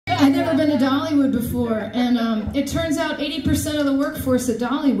I'd never been to Dollywood before, and it turns out 80% of the workforce at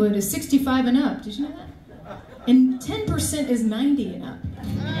Dollywood is 65 and up. Did you know that? And 10% is 90 and up.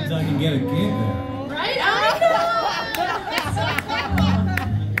 Means I can get a gig there. Right?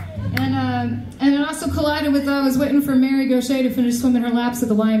 I know! And it also collided with, I was waiting for Mary Gaucher to finish swimming her laps at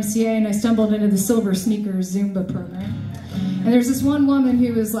the YMCA, and I stumbled into the Silver Sneakers Zumba program. And there's this one woman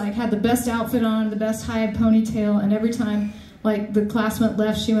who was like, had the best outfit on, the best high ponytail, and every time like the class went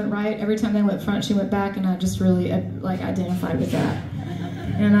left, she went right. Every time they went front, she went back, and I just really like identified with that.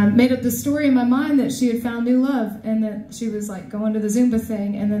 And I made up this story in my mind that she had found new love, and that she was like going to the Zumba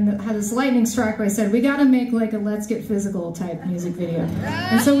thing, and then had this lightning strike where I said, we gotta make like a Let's Get Physical type music video.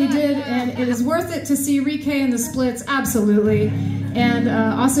 And so we did, and it is worth it to see Rike and the Splits, absolutely. And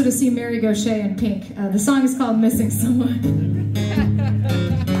also to see Mary Gaucher in pink. The song is called Missing Someone.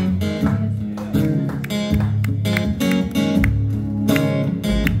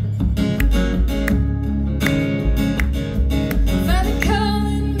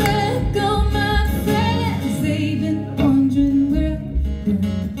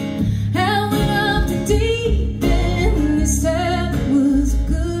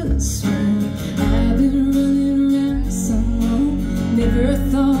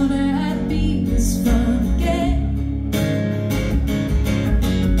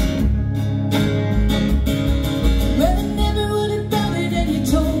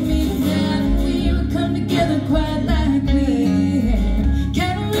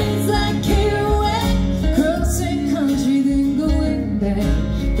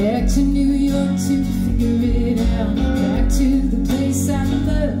 Back to New York to figure it out. Back to the place I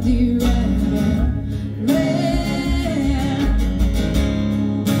loved you right now.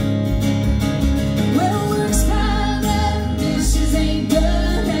 Well, work's piled up, dishes ain't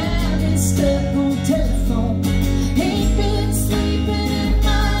done. I've been stuck on telephone. Ain't been sleeping in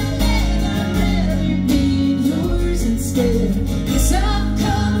my bed. I'd rather be yours instead. Guess I've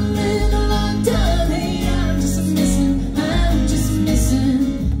come a little undone. Hey, I'm just missing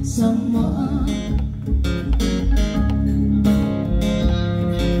someone.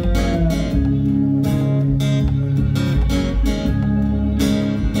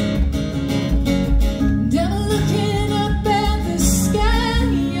 Down looking up at the sky,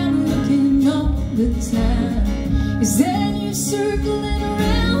 I'm looking all the time. Is that you circling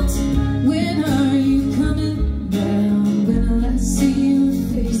around? When are you coming down? When will I see your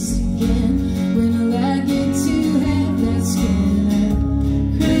face again? When will I get to have that skin?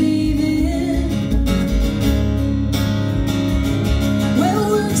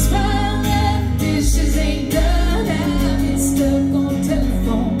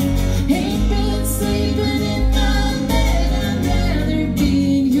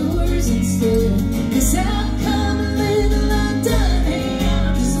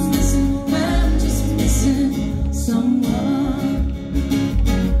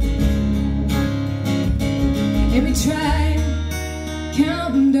 And we tried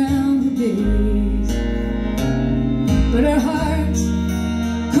counting down the days, but our hearts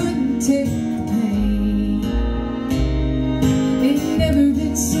couldn't take the pain. Ain't never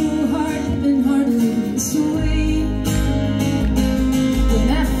been so hard, been hard to live this way. When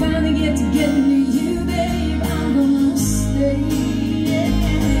I finally get to get to you, babe, I'm gonna stay.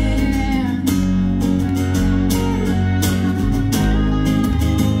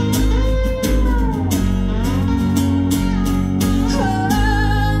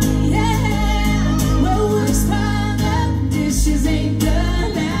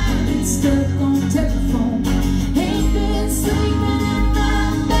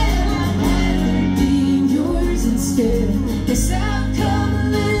 Yes, I've come a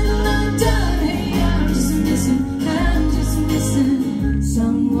little undone. Hey, I'm just missing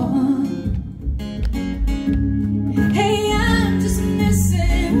someone. Hey, I'm just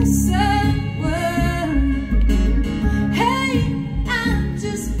missing someone. Hey, I'm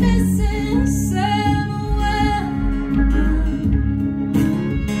just missing someone.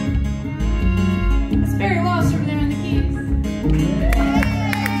 That's Barry Walsh over there on the keys.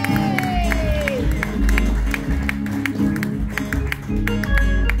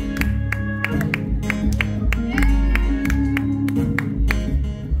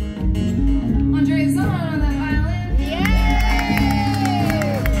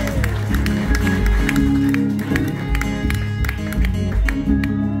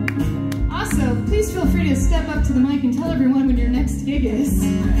 Please feel free to step up to the mic and tell everyone when your next gig is.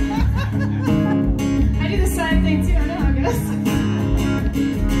 I do the side thing too, I know how it goes.